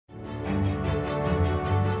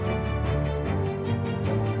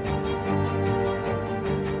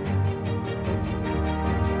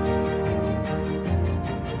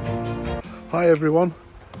Hi everyone.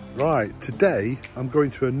 Right, today I'm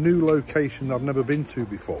going to a new location I've never been to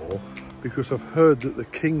before because I've heard that the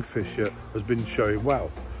Kingfisher has been showing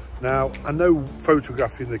well. Now, I know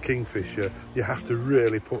photographing the Kingfisher, you have to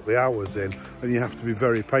really put the hours in and you have to be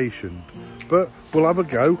very patient. But we'll have a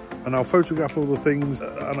go and I'll photograph all the things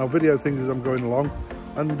and I'll video things as I'm going along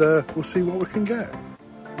and we'll see what we can get.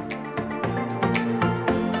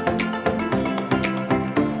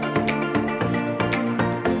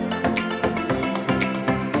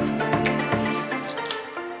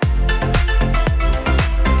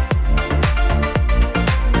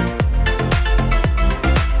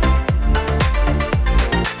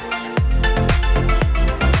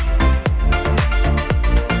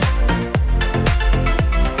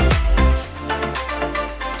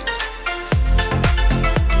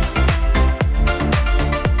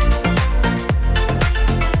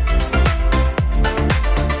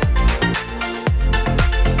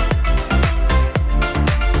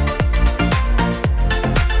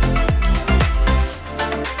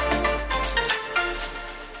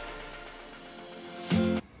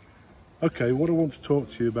 Okay, what I want to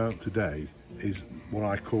talk to you about today is what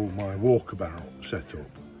I call my walkabout setup.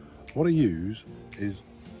 What I use is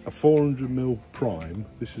a 400mm prime.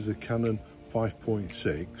 This is a Canon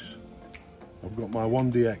 5.6. I've got my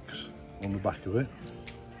 1DX on the back of it,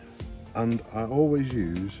 and I always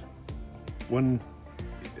use, when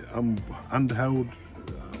I'm handheld,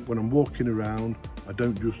 when I'm walking around, I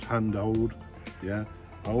don't just handhold, yeah,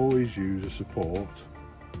 I always use a support.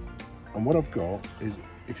 And what I've got is,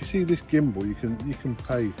 if you see this gimbal, you can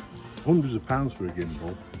pay hundreds of pounds for a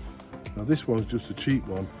gimbal. Now this one's just a cheap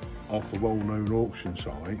one off a well-known auction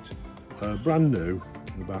site, brand new,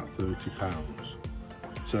 and about £30.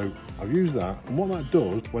 So I've used that, and what that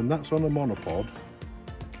does, when that's on a monopod,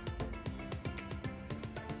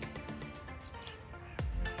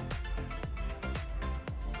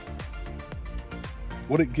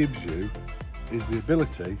 what it gives you is the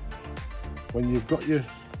ability, when you've got your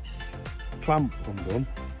clamp undone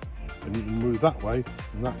and you can move that way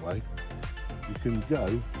and that way, you can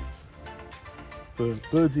go for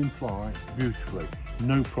birds in flight beautifully,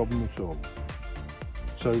 no problem at all.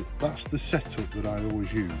 So that's the setup that I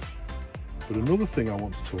always use. But another thing I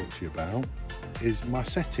want to talk to you about is my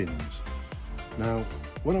settings. Now,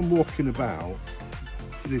 when I'm walking about,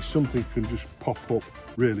 if something can just pop up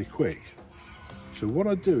really quick. So what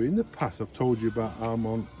I do, in the past I've told you about, I'm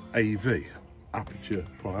on AV, aperture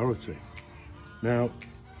priority. Now,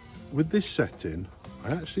 with this setting,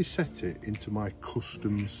 I actually set it into my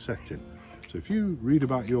custom setting. So if you read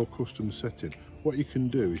about your custom setting, what you can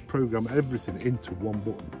do is program everything into one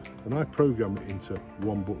button. And I program it into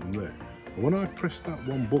one button there. And when I press that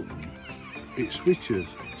one button, it switches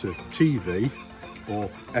to TV or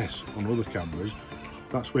S on other cameras.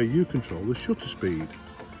 That's where you control the shutter speed.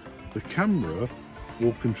 The camera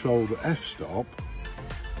will control the f-stop,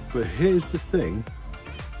 but here's the thing,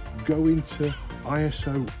 go into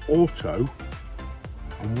ISO auto,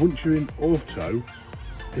 and once you're in auto,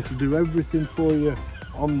 it'll do everything for you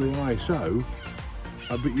on the ISO,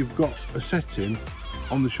 but you've got a setting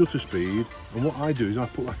on the shutter speed, and what I do is I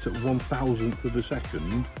put that at 1,000th of a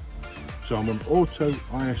second, so I'm on auto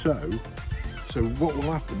ISO. So what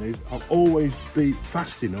will happen is I'll always be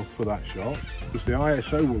fast enough for that shot, because the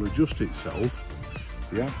ISO will adjust itself,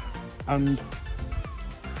 yeah. And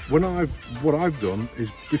what I've done is,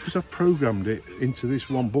 because I've programmed it into this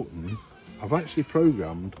one button, I've actually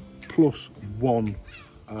programmed +1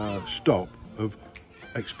 stop of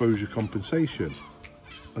exposure compensation.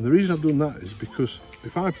 And the reason I've done that is because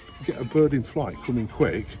if I get a bird in flight coming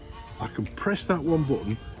quick, I can press that one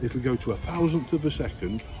button, it'll go to 1,000th of a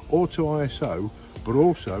second, auto ISO, but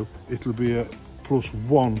also it'll be a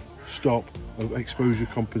 +1 stop of exposure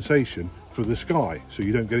compensation for the sky, so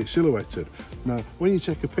you don't get it silhouetted. Now, when you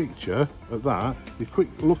take a picture of that, you quick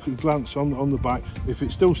look and glance on the back. If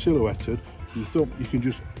it's still silhouetted, you can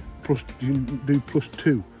just do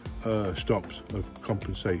 +2 stops of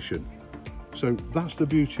compensation. So that's the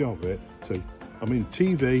beauty of it. So I'm in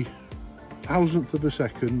TV, 1,000th of a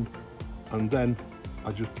second, and then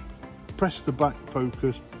I just press the back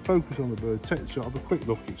focus on the bird, take the shot, have a quick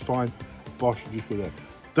look, it's fine, bosh, just go there.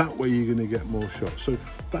 That way you're going to get more shots. So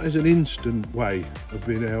that is an instant way of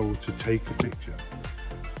being able to take a picture.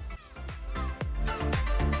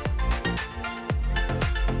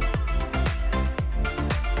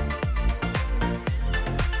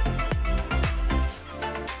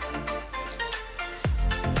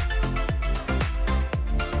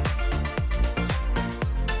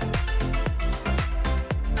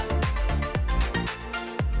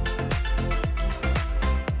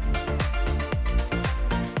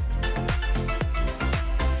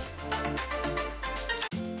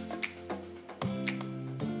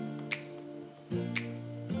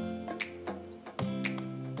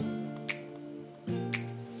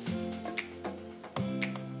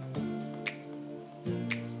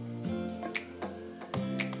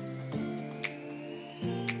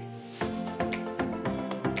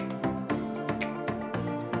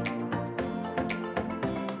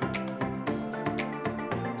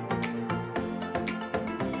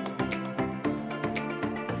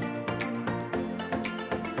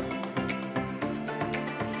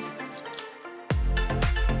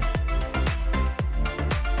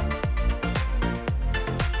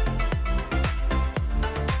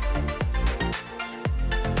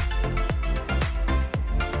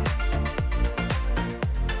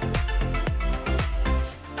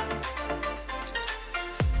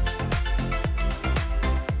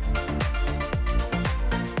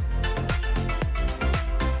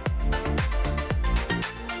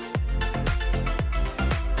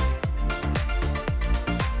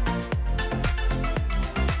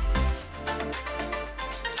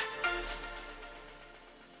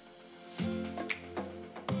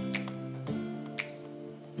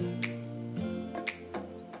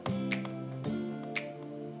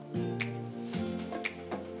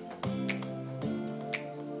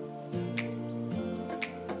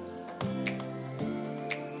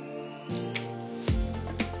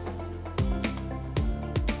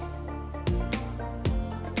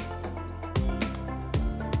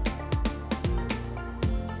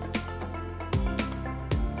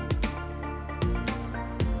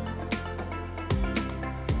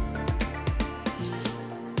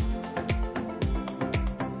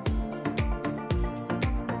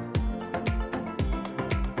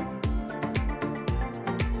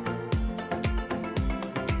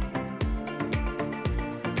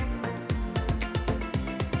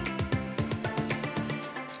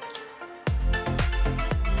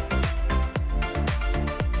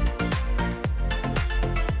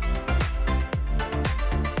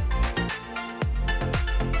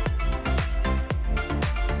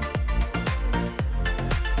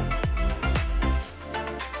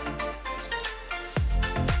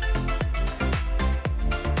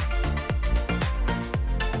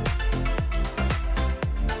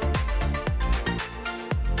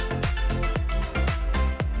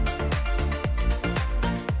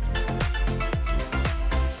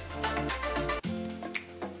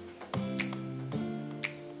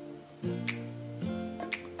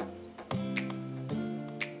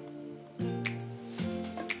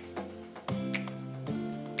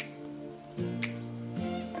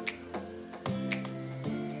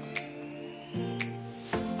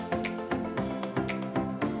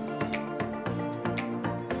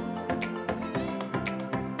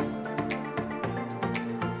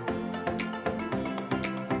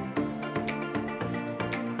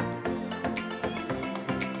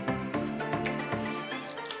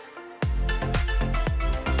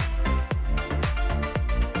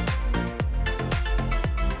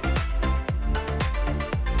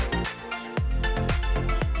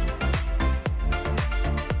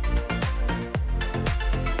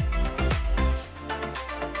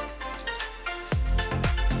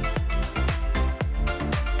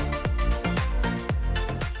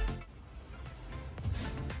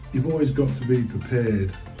 you've always got to be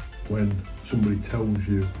prepared when somebody tells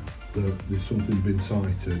you that there's something been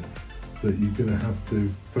sighted, that you're going to have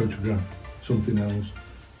to photograph something else,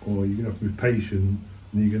 or you're going to have to be patient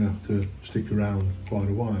and you're going to have to stick around quite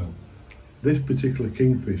a while. This particular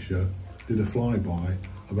kingfisher did a flyby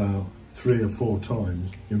about 3 or 4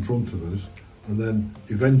 times in front of us, and then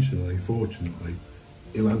eventually, fortunately,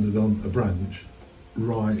 he landed on a branch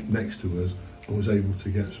right next to us and was able to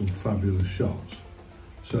get some fabulous shots.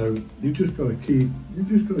 So you just got to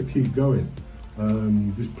keep going.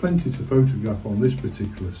 There's plenty to photograph on this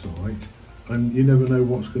particular site, and you never know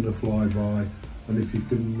what's going to fly by, and if you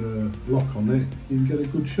can lock on it, you can get a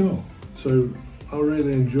good shot. So I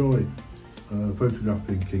really enjoy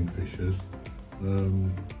photographing kingfishers.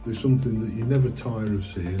 There's something that you never tire of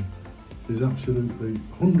seeing. There's absolutely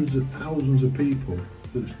hundreds of thousands of people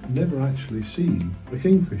that's never actually seen a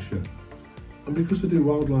kingfisher. And because I do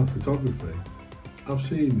wildlife photography, I've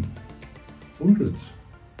seen hundreds.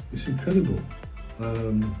 It's incredible.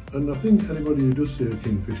 And I think anybody who does see a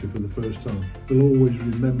kingfisher for the first time will always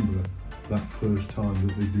remember that first time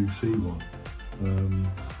that they do see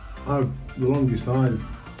one. The longest I've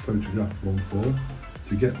photographed one for,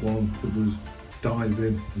 to get one that was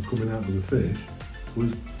diving and coming out with a fish,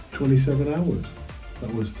 was 27 hours.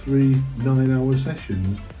 That was 3 9-hour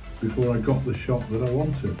sessions before I got the shot that I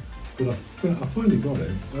wanted. But I finally got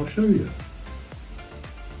it. I'll show you.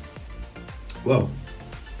 Well,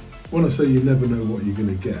 when I say you never know what you're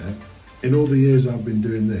going to get, in all the years I've been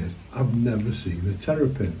doing this, I've never seen a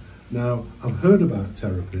terrapin. Now, I've heard about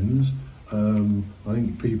terrapins. I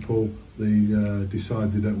think people, they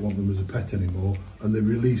decide they don't want them as a pet anymore, and they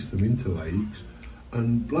release them into lakes.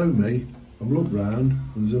 And blow me, I've looked round,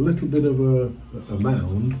 and there's a little bit of a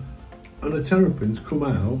mound, and a terrapin's come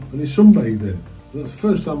out and he's sunbathing. That's the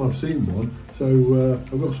first time I've seen one, so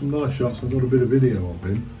I've got some nice shots. I've got a bit of video of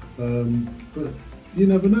him, but you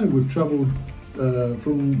never know. We've travelled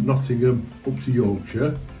from Nottingham up to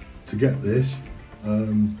Yorkshire to get this.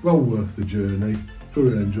 Well worth the journey,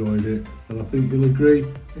 thoroughly enjoyed it, and I think you'll agree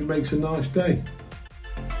it makes a nice day.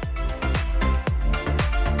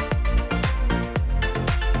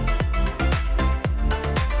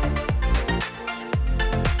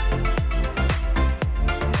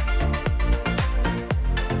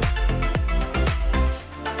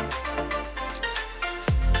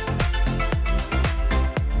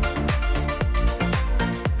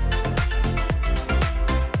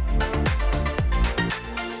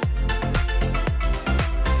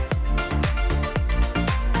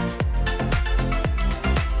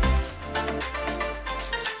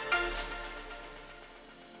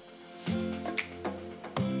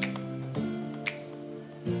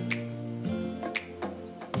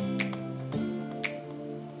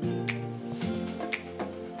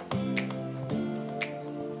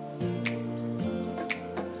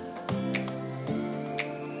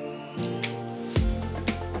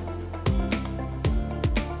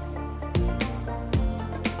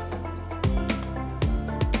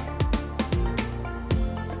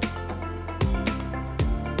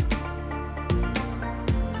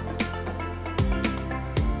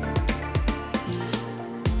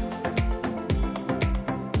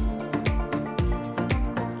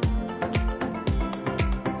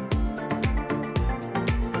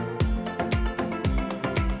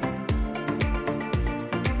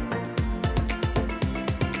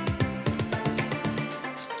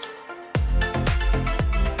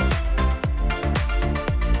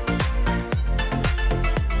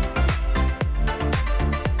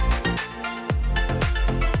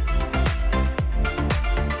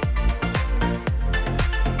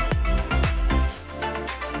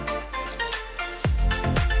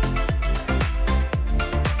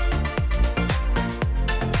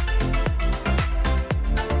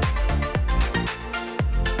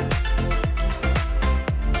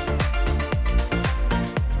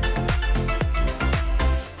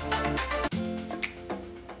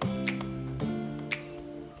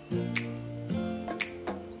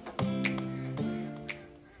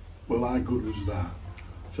 Well, how good was that?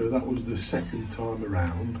 So that was the second time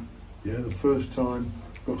around. Yeah, the first time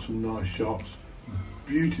got some nice shots,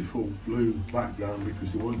 beautiful blue background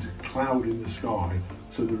because there wasn't a cloud in the sky,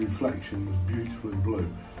 so the reflection was beautiful and blue.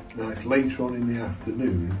 Now it's later on in the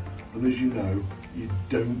afternoon, and as you know, you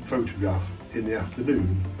don't photograph in the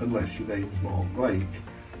afternoon unless your name's Mark Blake,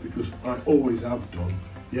 because I always have done.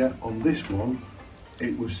 Yeah, on this one,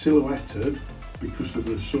 it was silhouetted because of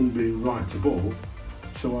the sun being right above,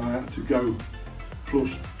 so I had to go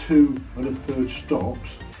plus 2 1/3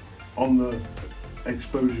 stops on the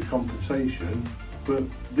exposure compensation, but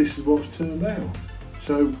this is what's turned out.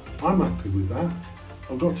 So I'm happy with that.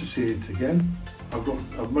 I've got to see it again.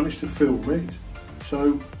 I've managed to film it.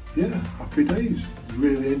 So yeah, happy days.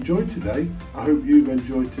 Really enjoyed today. I hope you've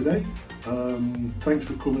enjoyed today. Thanks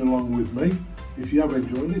for coming along with me. If you have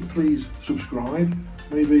enjoyed it, please subscribe,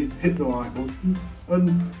 maybe hit the like button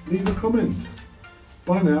and leave a comment.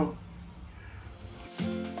 Bye now.